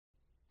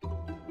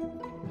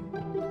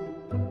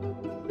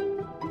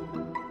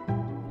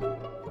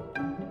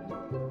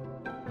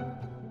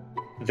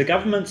The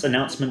government's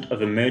announcement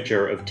of a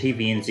merger of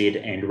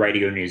TVNZ and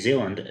Radio New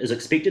Zealand is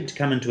expected to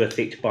come into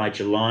effect by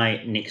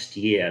July next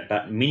year,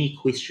 but many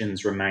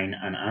questions remain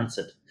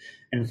unanswered.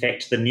 In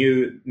fact, the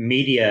new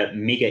media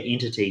mega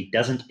entity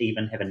doesn't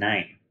even have a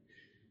name.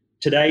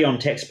 Today on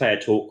Taxpayer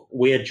Talk,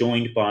 we are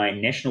joined by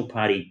National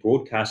Party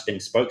broadcasting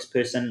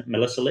spokesperson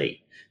Melissa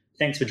Lee.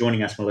 Thanks for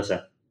joining us,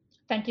 Melissa.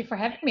 Thank you for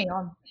having me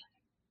on.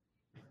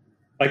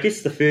 I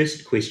guess the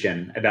first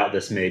question about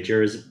this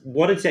merger is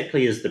what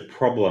exactly is the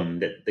problem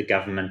that the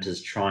government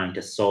is trying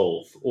to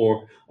solve?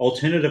 Or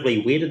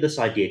alternatively, where did this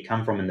idea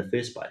come from in the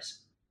first place?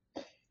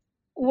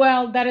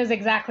 Well, that is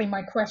exactly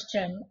my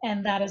question,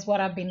 and that is what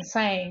I've been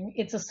saying.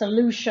 It's a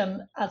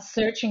solution,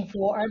 searching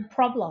for a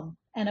problem,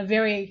 and a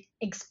very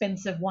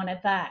expensive one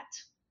at that.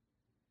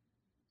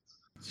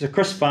 So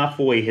Chris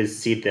Farfoy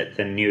has said that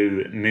the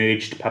new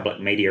merged public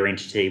media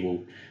entity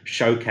will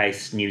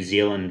showcase New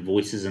Zealand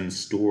voices and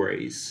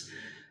stories.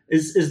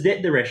 Is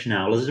that the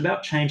rationale? Is it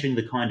about changing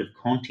the kind of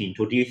content,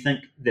 or do you think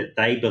that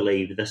they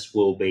believe this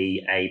will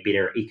be a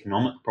better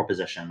economic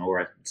proposition or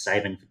a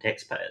saving for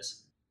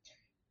taxpayers?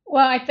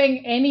 Well, I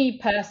think any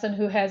person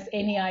who has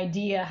any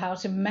idea how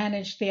to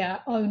manage their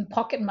own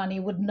pocket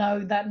money would know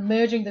that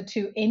merging the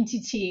two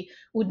entity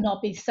would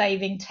not be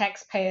saving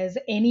taxpayers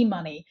any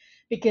money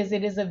because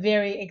it is a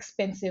very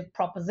expensive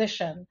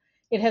proposition.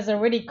 It has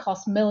already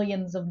cost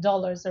millions of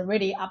dollars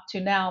already up to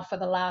now for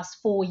the last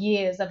 4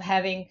 years of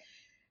having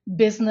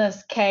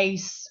business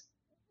case,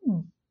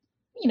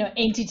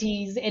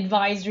 entities,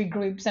 advisory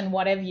groups, and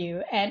whatever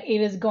you, and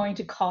it is going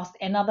to cost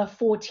another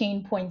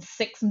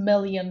 $14.6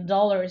 million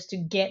to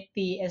get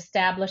the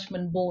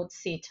establishment board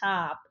set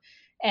up,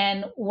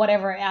 and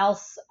whatever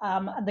else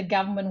the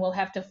government will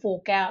have to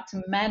fork out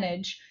to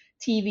manage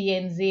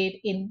TVNZ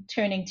in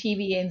turning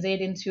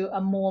TVNZ into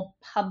a more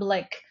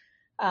public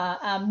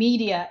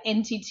media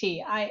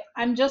entity.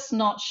 I'm just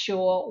not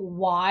sure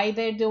why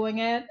they're doing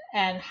it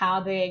and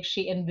how they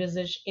actually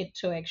envisage it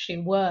to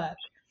actually work,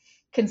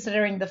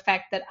 considering the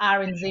fact that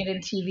RNZ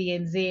and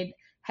TVNZ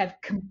have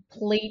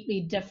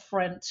completely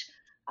different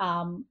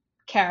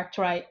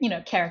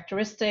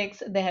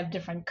characteristics. They have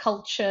different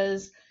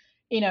cultures.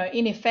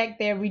 In effect,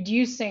 they're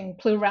reducing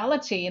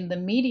plurality in the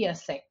media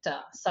sector.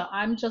 So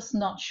I'm just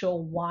not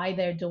sure why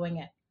they're doing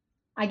it.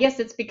 I guess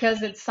it's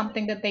because it's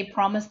something that they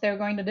promised they're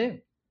going to do.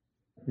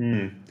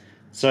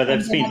 So they've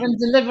And they spent haven't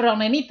delivered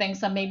on anything,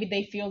 so maybe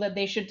they feel that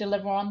they should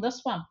deliver on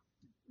this one.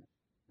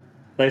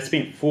 they've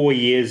spent 4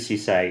 years, you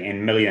say,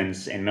 and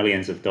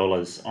millions of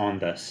dollars on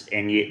this,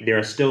 and yet there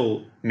are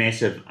still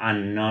massive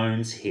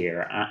unknowns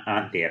here,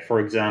 aren't there? For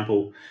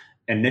example,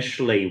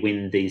 initially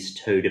when these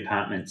two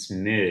departments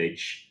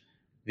merge,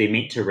 they're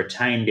meant to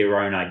retain their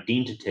own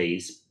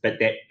identities, but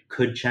that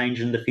could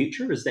change in the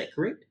future. Is that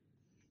correct?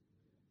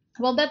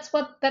 Well, that's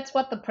what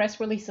the press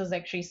releases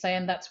actually say,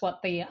 and that's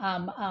what the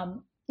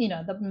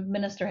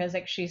minister has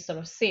actually sort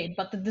of said.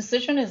 But the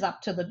decision is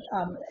up to the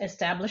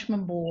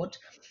establishment board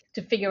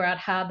to figure out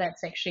how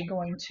that's actually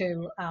going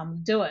to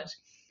do it.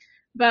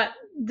 But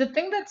the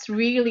thing that's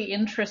really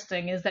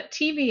interesting is that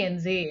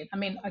TVNZ, I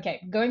mean,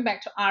 okay, going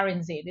back to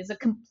RNZ, is a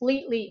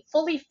completely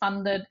fully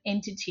funded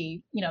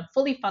entity,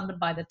 fully funded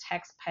by the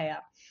taxpayer.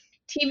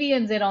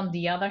 TVNZ, on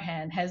the other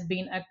hand, has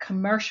been a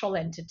commercial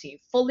entity,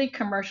 fully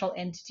commercial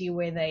entity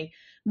where they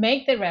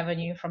make their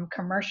revenue from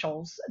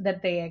commercials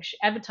that they actually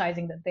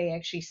advertising that they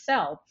actually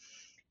sell.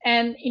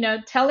 And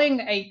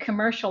telling a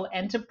commercial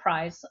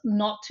enterprise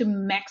not to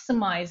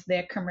maximize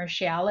their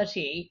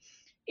commerciality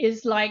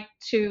is like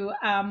to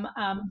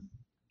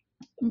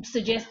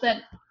suggest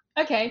that,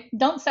 okay,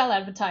 don't sell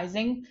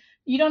advertising.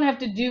 You don't have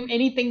to do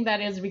anything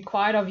that is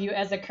required of you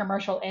as a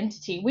commercial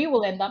entity. We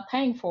will end up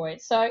paying for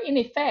it. So, in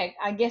effect,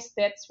 I guess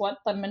that's what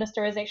the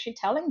minister is actually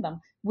telling them.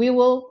 We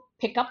will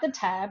pick up the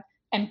tab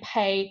and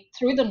pay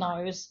through the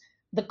nose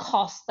the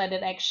cost that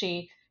it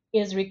actually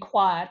is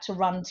required to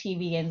run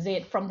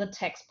TVNZ from the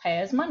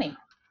taxpayers' money.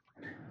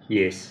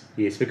 Yes,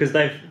 because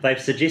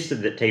they've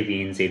suggested that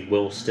TVNZ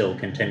will still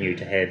continue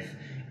to have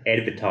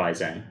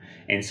advertising,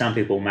 and some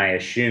people may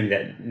assume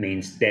that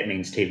means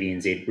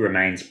TVNZ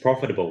remains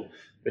profitable.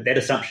 But that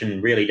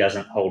assumption really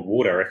doesn't hold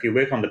water. If you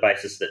work on the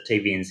basis that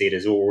TVNZ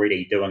is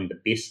already doing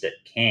the best it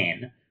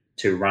can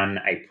to run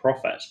a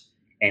profit,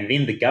 and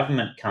then the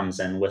government comes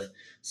in with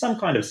some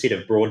kind of set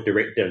of broad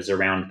directives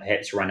around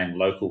perhaps running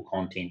local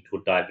content or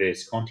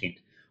diverse content,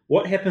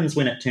 what happens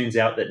when it turns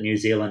out that New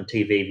Zealand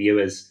TV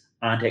viewers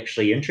aren't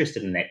actually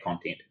interested in that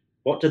content?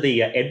 What do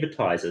the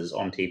advertisers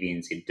on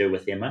TVNZ do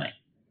with their money?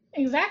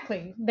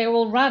 Exactly. They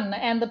will run,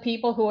 and the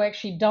people who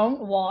actually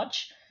don't want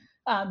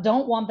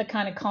the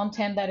kind of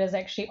content that is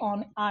actually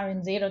on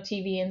RNZ or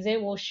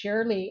TVNZ will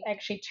surely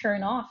actually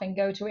turn off and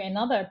go to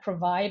another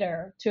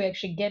provider to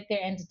actually get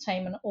their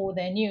entertainment or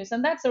their news.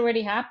 And that's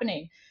already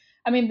happening.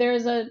 I mean,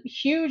 there's a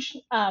huge,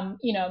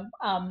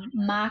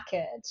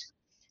 market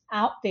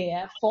out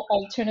there for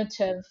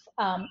alternative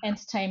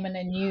entertainment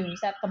and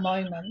news at the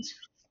moment.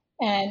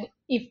 And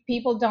if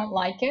people don't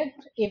like it,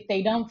 if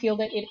they don't feel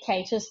that it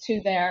caters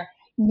to their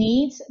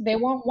needs, they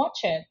won't watch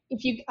it.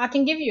 I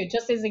can give you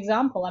just as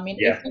example. I mean,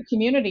 Yeah. ethnic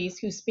communities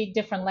who speak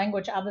different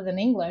language other than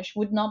English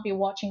would not be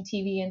watching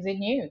TVNZ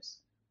news.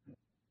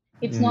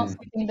 It's not Mm.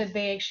 something that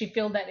they actually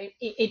feel that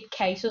it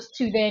caters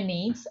to their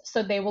needs,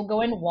 so they will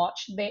go and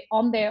watch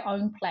on their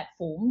own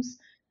platforms,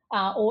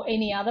 or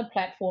any other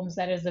platforms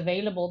that is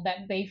available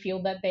that they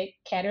feel that they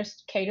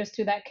caters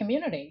to that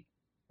community.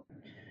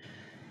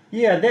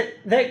 Yeah,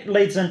 that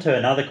leads into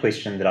another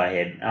question that I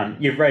had.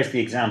 You've raised the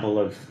example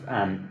of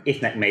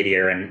ethnic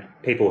media and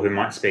people who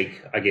might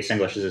speak, I guess,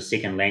 English as a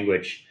second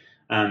language.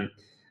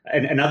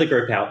 And another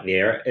group out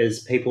there is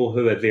people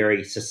who are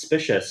very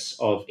suspicious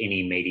of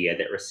any media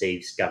that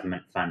receives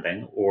government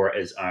funding or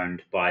is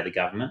owned by the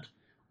government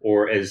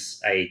or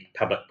is a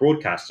public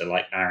broadcaster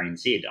like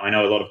RNZ. I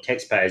know a lot of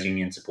taxpayers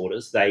union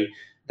supporters, they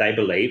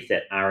believe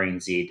that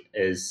RNZ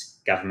is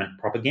government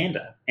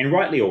propaganda. And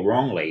rightly or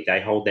wrongly,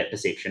 they hold that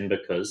perception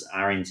because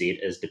RNZ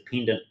is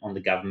dependent on the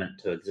government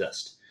to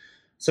exist.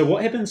 So,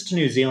 what happens to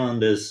New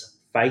Zealanders'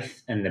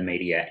 faith in the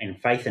media and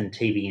faith in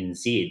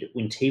TVNZ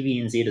when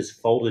TVNZ is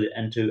folded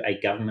into a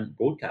government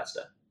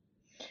broadcaster?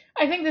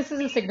 I think this is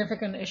a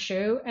significant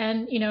issue,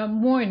 and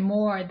more and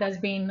more there's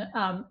been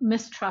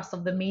mistrust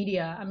of the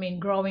media. I mean,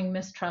 growing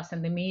mistrust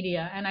in the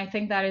media, and I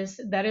think that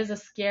is a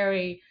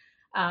scary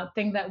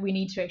thing that we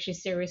need to actually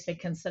seriously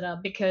consider,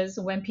 because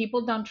when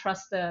people don't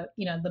trust the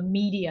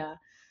media,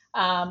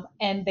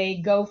 and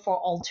they go for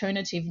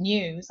alternative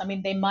news, I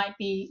mean, they might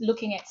be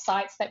looking at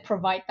sites that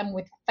provide them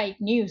with fake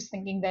news,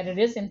 thinking that it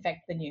is in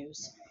fact the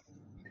news.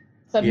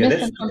 So Yeah,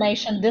 that's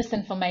misinformation,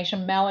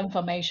 disinformation,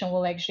 malinformation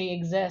will actually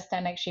exist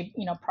and actually,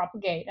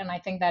 propagate. And I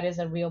think that is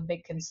a real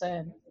big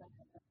concern.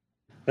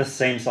 This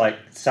seems like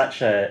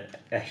such a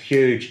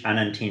huge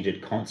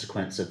unintended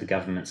consequence of the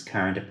government's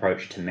current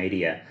approach to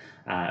media.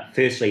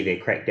 Firstly, their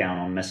crackdown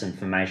on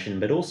misinformation,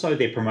 but also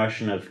their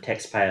promotion of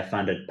taxpayer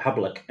funded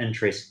public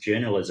interest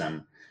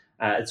journalism.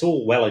 It's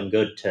all well and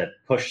good to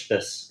push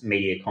this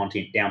media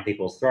content down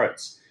people's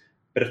throats.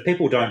 But if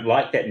people don't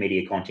like that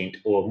media content,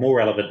 or more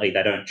relevantly,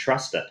 they don't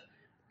trust it,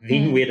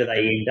 then Mm. where do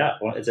they end up?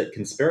 Well, is it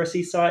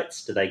conspiracy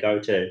sites? Do they go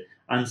to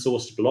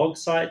unsourced blog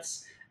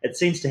sites? It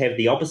seems to have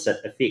the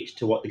opposite effect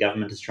to what the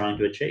government is trying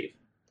to achieve.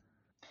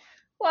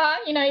 Well,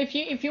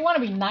 if you want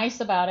to be nice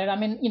about it, I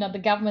mean, the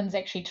government's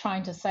actually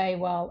trying to say,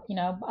 well,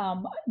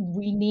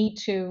 we need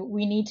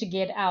to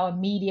get our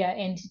media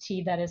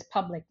entity that is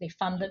publicly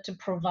funded to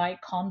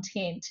provide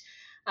content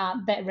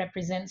that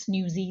represents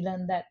New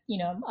Zealand, that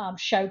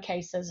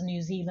showcases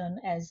New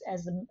Zealand as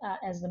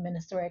the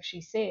minister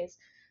actually says.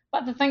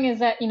 But the thing is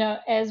that,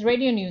 as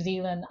Radio New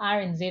Zealand,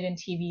 RNZ, and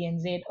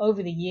TVNZ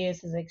over the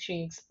years has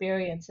actually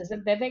experienced is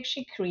that they've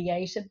actually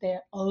created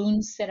their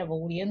own set of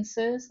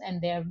audiences,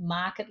 and they're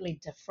markedly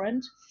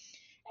different.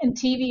 And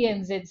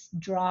TVNZ's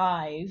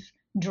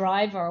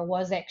driver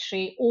was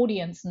actually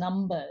audience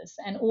numbers,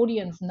 and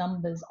audience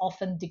numbers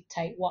often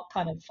dictate what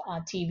kind of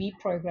TV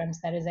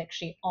programs that is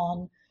actually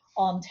on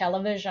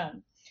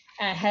television.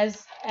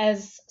 Has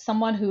As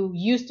someone who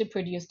used to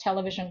produce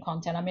television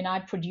content, I mean, I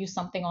produced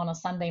something on a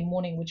Sunday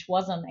morning which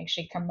wasn't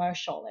actually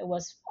commercial. It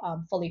was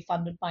fully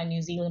funded by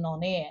New Zealand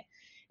On Air.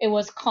 It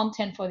was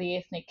content for the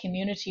ethnic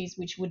communities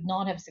which would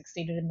not have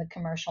succeeded in the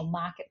commercial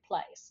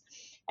marketplace.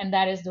 And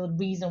that is the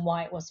reason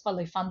why it was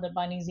fully funded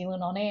by New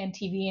Zealand On Air, and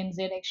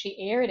TVNZ actually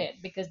aired it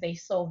because they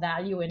saw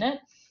value in it.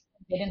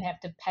 They didn't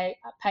have to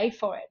pay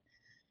for it.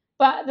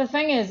 But the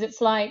thing is, it's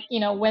like,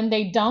 when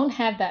they don't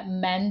have that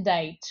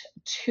mandate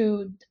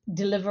to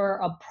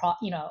deliver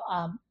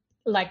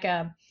like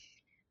a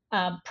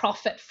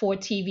profit for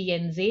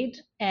TVNZ,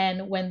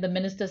 and when the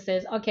minister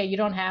says, okay, you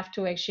don't have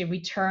to actually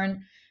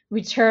return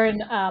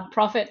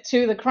profit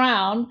to the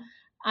crown,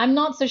 I'm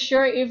not so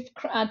sure if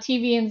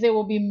TVNZ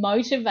will be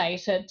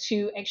motivated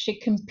to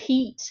actually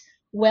compete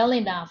well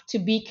enough to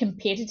be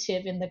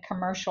competitive in the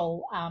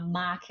commercial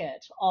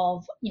market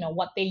of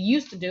what they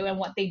used to do and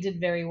what they did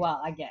very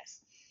well, I guess.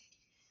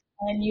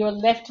 And you're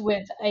left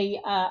with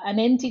a an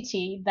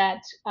entity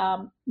that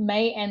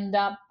may end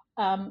up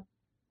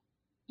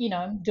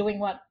doing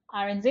what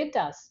RNZ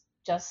does,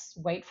 just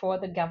wait for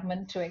the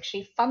government to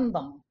actually fund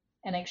them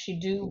and actually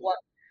do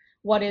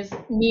what is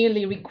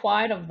merely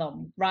required of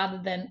them,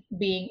 rather than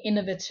being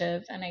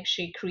innovative and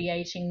actually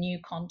creating new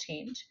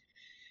content.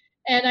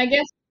 And I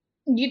guess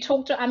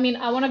I mean,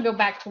 I want to go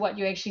back to what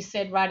you actually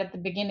said right at the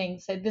beginning.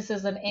 So this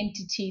is an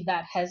entity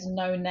that has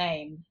no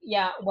name.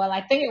 Yeah, well,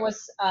 I think it was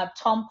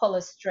Tom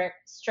Strecker.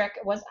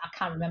 I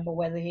can't remember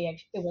whether it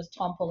was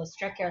Tom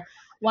Strecker.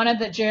 One of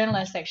the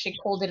journalists actually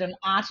called it an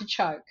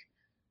artichoke.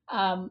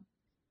 Um,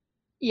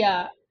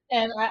 yeah,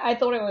 and I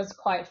thought it was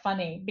quite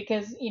funny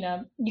because,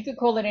 you could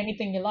call it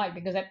anything you like,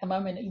 because at the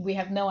moment we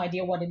have no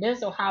idea what it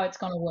is or how it's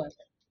going to work.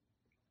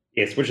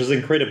 Yes, which is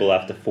incredible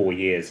after 4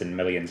 years and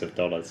millions of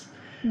dollars.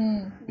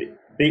 Mm,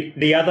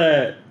 The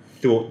other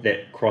thought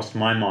that crossed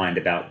my mind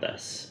about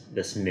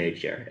this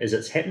merger is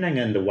it's happening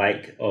in the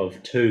wake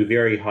of two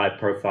very high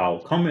profile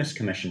Commerce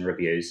Commission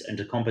reviews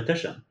into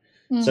competition.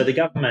 So mm, the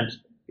government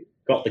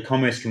got the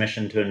Commerce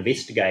Commission to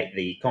investigate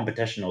the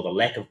competition or the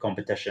lack of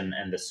competition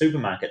in the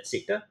supermarket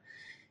sector,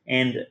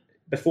 And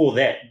before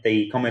that,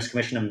 the Commerce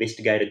Commission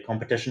investigated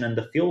competition in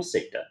the fuel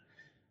sector.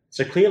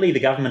 So clearly, the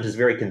government is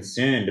very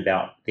concerned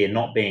about there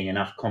not being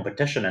enough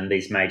competition in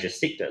these major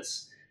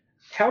sectors.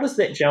 How does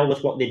that gel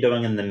with what they're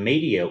doing in the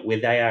media, where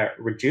they are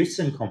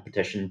reducing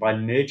competition by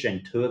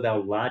merging two of our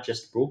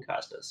largest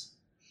broadcasters?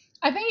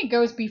 I think it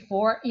goes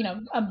before,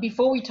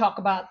 before we talk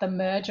about the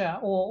merger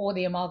or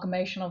the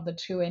amalgamation of the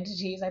two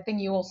entities. I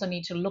think you also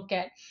need to look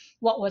at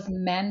what was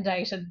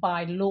mandated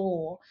by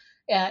law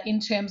in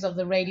terms of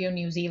the Radio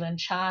New Zealand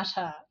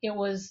Charter. It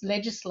was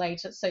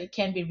legislated, so it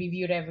can be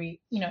reviewed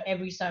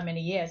every so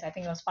many years. I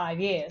think it was 5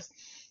 years.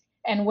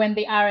 And when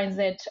the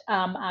RNZ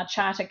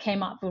charter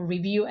came up for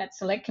review at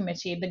select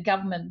committee,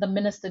 the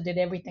minister did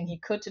everything he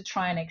could to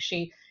try and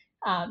actually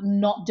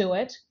not do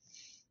it,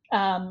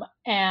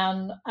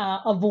 and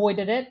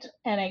avoided it.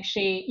 And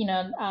actually,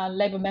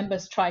 Labour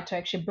members tried to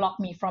actually block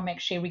me from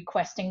actually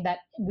requesting that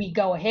we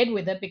go ahead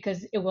with it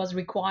because it was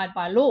required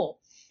by law.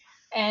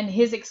 And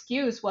his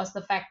excuse was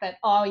the fact that,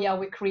 oh, yeah,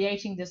 we're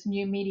creating this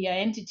new media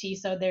entity,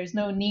 so there's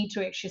no need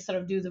to actually sort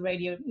of do the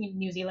Radio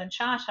New Zealand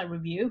Charter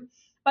review.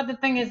 But the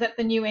thing is that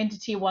the new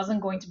entity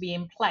wasn't going to be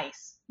in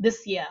place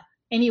this year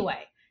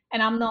anyway.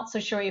 And I'm not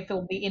so sure if it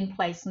will be in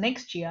place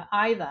next year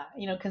either,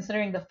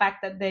 considering the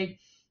fact that the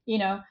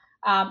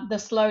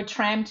slow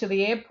tram to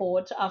the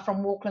airport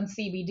from Auckland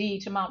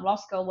CBD to Mount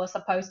Roskill was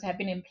supposed to have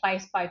been in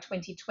place by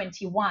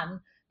 2021.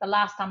 The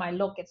last time I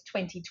looked, it's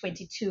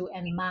 2022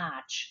 and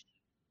March.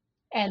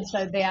 And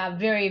so they are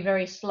very,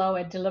 very slow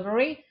at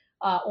delivery,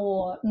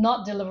 or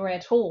not deliver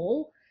at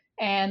all.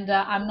 And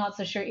I'm not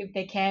so sure if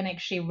they can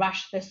actually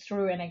rush this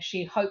through and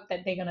actually hope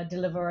that they're going to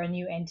deliver a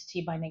new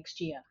entity by next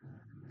year.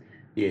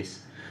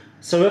 Yes.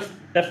 So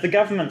if the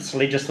government's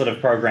legislative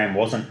program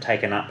wasn't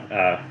taken up,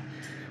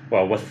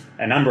 with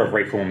a number of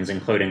reforms,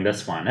 including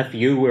this one, if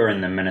you were in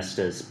the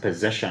minister's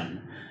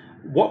position,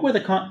 what are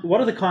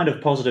the kind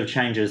of positive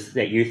changes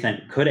that you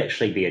think could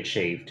actually be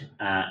achieved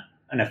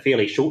on a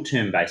fairly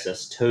short-term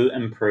basis to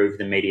improve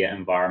the media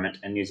environment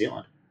in New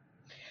Zealand?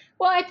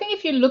 Well, I think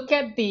if you look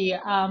at the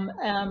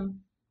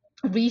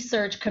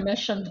research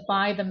commissioned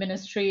by the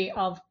Ministry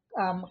of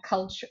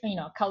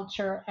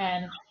Culture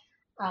and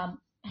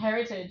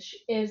Heritage,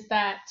 is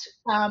that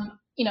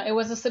it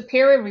was a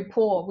superior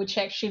report which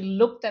actually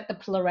looked at the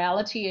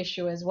plurality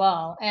issue as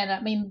well. And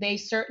I mean, they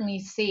certainly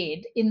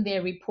said in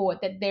their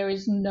report that there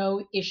is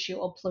no issue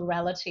of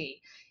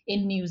plurality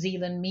in New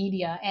Zealand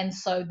media, and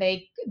so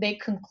they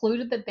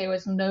concluded that there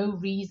was no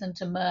reason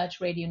to merge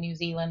Radio New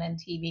Zealand and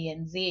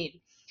TVNZ.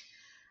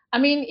 I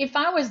mean, if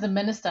I was the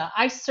minister,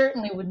 I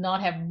certainly would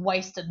not have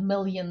wasted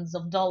millions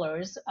of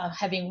dollars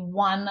having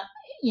one,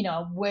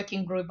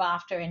 working group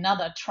after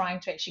another trying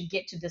to actually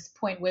get to this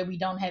point where we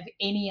don't have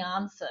any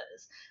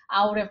answers.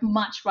 I would have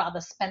much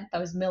rather spent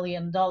those $1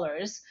 million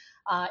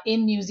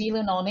in New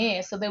Zealand On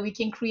Air so that we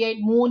can create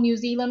more New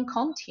Zealand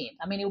content.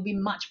 I mean, it would be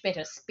much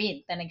better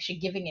spent than actually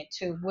giving it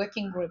to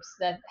working groups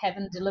that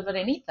haven't delivered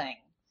anything.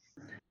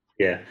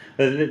 Yeah,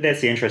 that's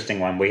the interesting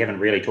one. We haven't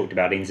really talked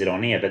about NZ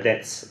On Air, but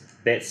that's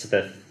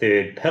the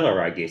third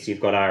pillar, I guess. You've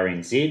got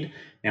RNZ.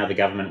 Now the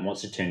government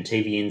wants to turn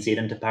TVNZ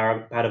into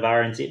part of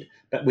RNZ,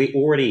 but we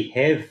already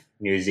have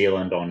New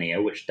Zealand On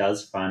Air, which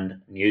does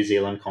fund New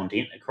Zealand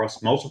content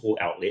across multiple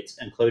outlets,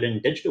 including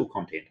digital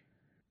content.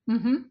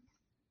 Mm-hmm.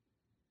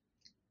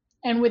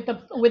 And with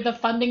the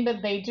funding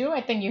that they do,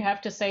 I think you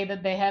have to say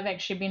that they have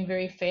actually been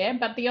very fair.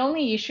 But the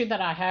only issue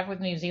that I have with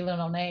New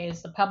Zealand On Air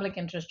is the Public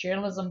Interest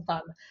Journalism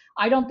Fund.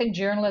 I don't think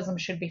journalism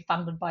should be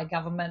funded by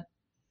government.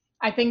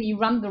 I think you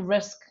run the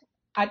risk.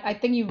 I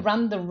think you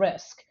run the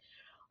risk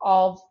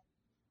of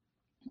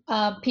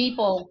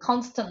people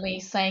constantly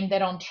saying they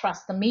don't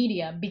trust the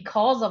media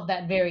because of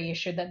that very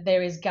issue that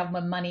there is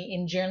government money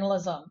in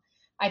journalism.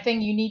 I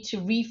think you need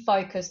to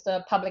refocus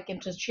the Public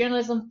Interest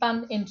Journalism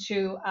Fund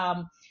into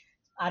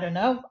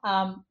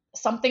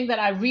something that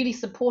I really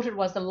supported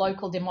was the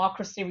local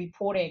democracy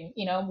reporting,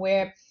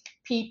 where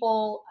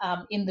people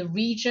in the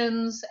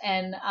regions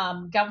and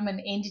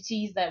government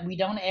entities that we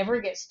don't ever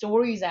get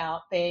stories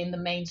out there in the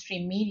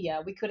mainstream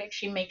media, we could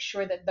actually make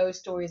sure that those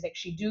stories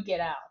actually do get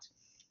out.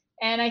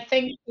 And I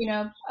think,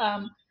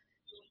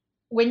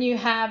 when you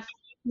have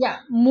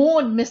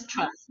more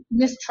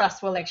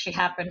mistrust will actually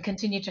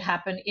continue to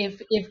happen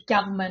if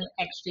government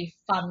actually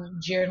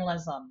fund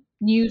journalism,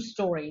 news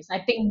stories. I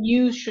think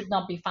news should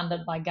not be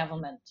funded by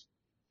government,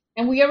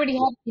 and we already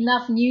have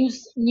enough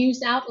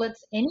news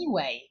outlets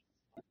anyway.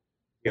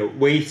 Yeah,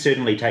 we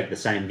certainly take the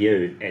same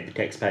view at the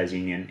Taxpayers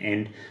Union,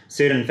 and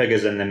certain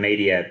figures in the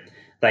media,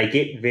 they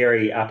get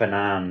very up in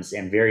arms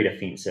and very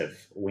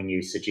defensive when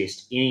you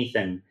suggest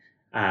anything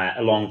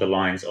along the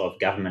lines of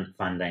government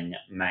funding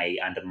may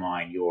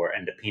undermine your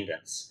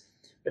independence.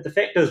 But the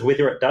fact is,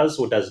 whether it does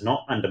or does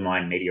not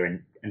undermine media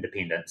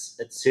independence,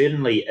 it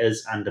certainly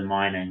is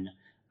undermining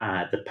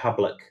the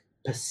public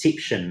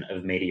perception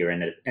of media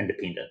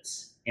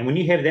independence. And when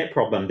you have that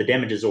problem, the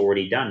damage is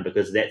already done,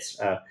 because that's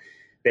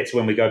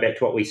when we go back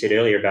to what we said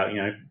earlier about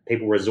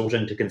people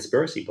resorting to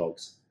conspiracy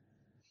blogs.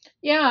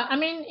 Yeah, I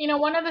mean,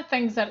 one of the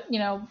things that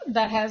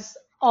that has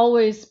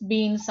always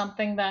been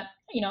something that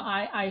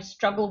I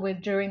struggle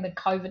with during the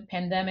COVID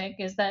pandemic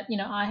is that,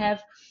 I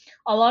have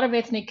a lot of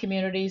ethnic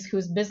communities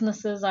whose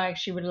businesses I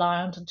actually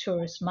rely on to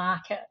tourist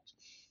market.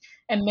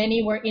 And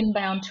many were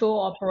inbound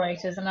tour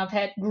operators. And I've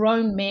had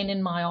grown men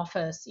in my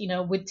office,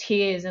 with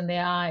tears in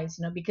their eyes,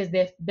 because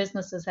their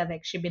businesses have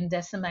actually been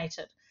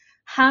decimated.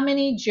 How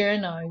many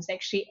journos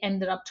actually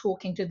ended up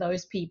talking to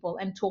those people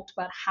and talked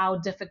about how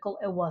difficult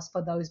it was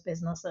for those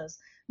businesses?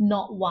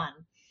 Not one.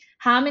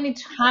 How many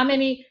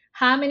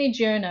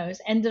journos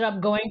ended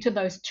up going to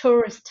those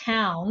tourist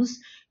towns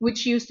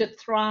which used to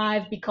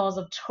thrive because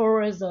of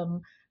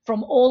tourism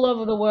from all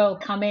over the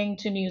world coming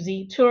to New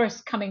Zealand,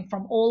 tourists coming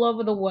from all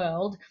over the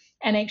world,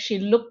 and actually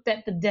looked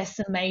at the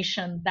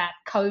decimation that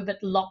COVID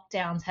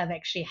lockdowns have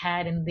actually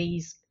had in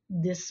these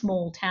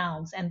small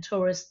towns and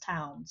tourist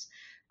towns.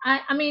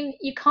 I mean,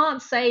 you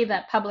can't say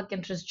that public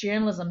interest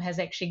journalism has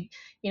actually,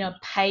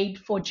 paid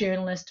for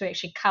journalists to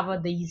actually cover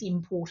these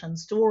important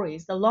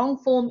stories. The long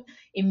form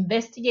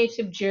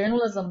investigative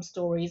journalism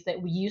stories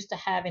that we used to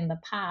have in the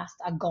past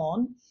are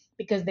gone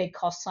because they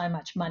cost so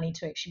much money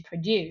to actually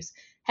produce.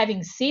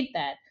 Having said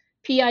that,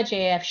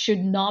 PIJF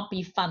should not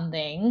be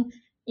funding,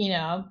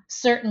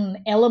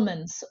 certain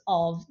elements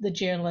of the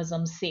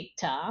journalism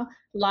sector,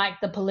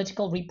 like the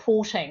political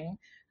reporting.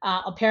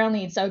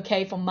 Apparently, it's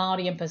okay for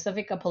Māori and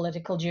Pacifica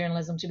political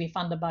journalism to be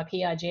funded by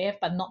PIJF,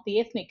 but not the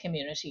ethnic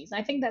communities.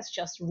 I think that's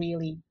just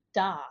really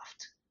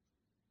daft.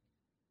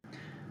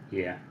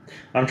 Yeah,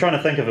 I'm trying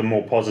to think of a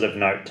more positive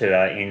note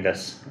to end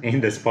this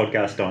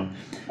podcast on.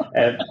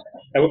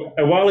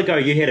 A while ago,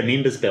 you had a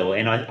members bill,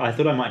 and I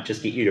thought I might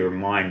just get you to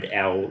remind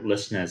our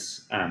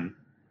listeners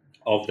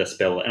of this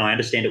bill. And I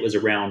understand it was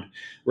around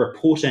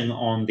reporting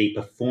on the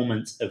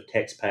performance of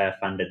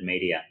taxpayer-funded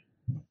media.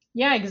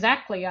 Yeah,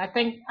 exactly. I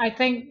think,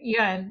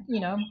 yeah,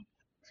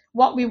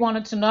 what we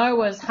wanted to know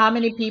was how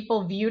many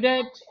people viewed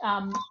it,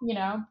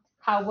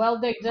 how well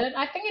they did.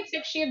 I think it's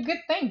actually a good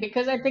thing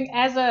because I think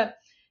as a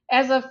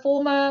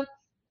former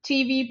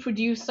TV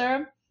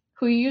producer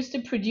who used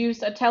to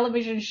produce a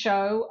television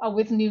show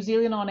with New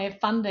Zealand On Air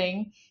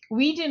funding,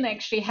 we didn't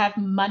actually have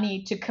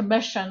money to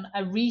commission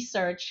a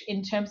research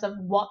in terms of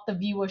what the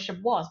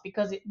viewership was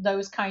because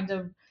those kind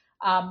of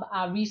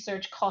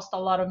research cost a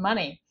lot of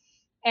money.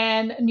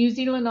 And New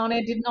Zealand On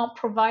Air did not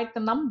provide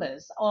the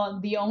numbers. Or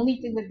the only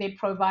thing that they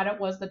provided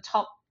was the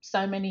top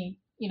so many,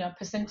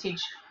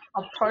 percentage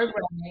of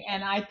programming.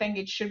 And I think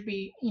it should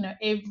be,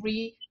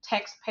 every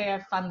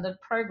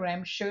taxpayer-funded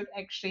program should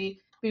actually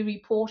be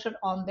reported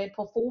on their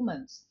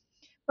performance.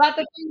 But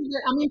the thing is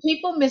that, I mean,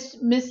 people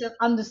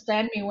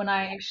misunderstand me when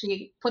I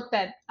actually put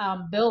that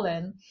bill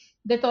in.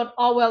 They thought,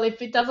 oh well,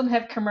 if it doesn't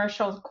have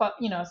commercial,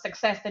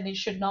 success, then it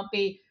should not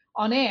be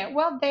on air.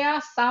 Well, there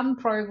are some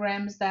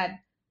programs that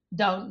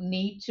don't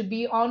need to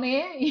be on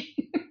air.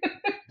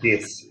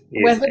 Yes.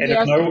 Whether And they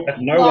are if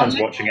no one's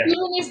watching it, even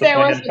what's if the they point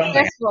were in funding it?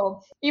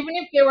 successful, even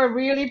if they were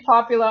really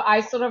popular,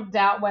 I sort of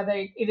doubt whether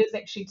it is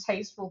actually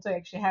tasteful to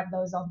actually have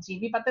those on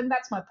TV. But then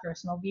that's my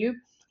personal view.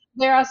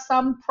 There are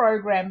some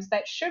programs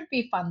that should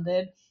be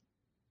funded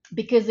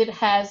because it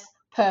has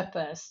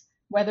purpose,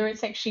 whether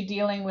it's actually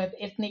dealing with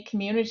ethnic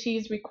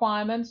communities'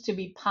 requirements to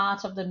be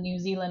part of the New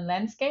Zealand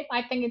landscape.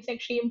 I think it's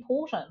actually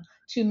important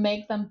to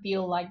make them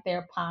feel like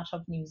they're part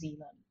of New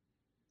Zealand.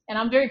 And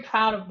I'm very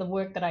proud of the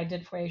work that I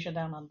did for Asia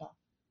Down Under.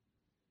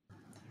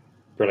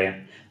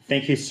 Brilliant.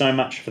 Thank you so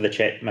much for the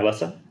chat,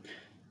 Melissa.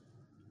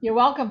 You're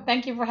welcome.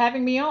 Thank you for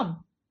having me on.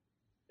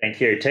 Thank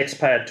you.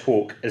 Taxpayer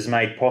Talk is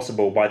made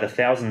possible by the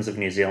thousands of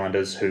New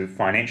Zealanders who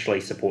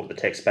financially support the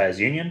Taxpayers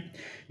Union.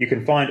 You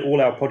can find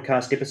all our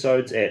podcast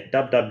episodes at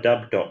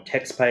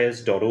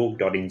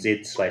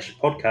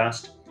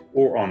www.taxpayers.org.nz/podcast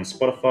or on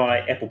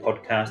Spotify, Apple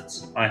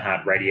Podcasts,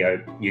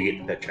 iHeartRadio. You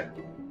get the picture.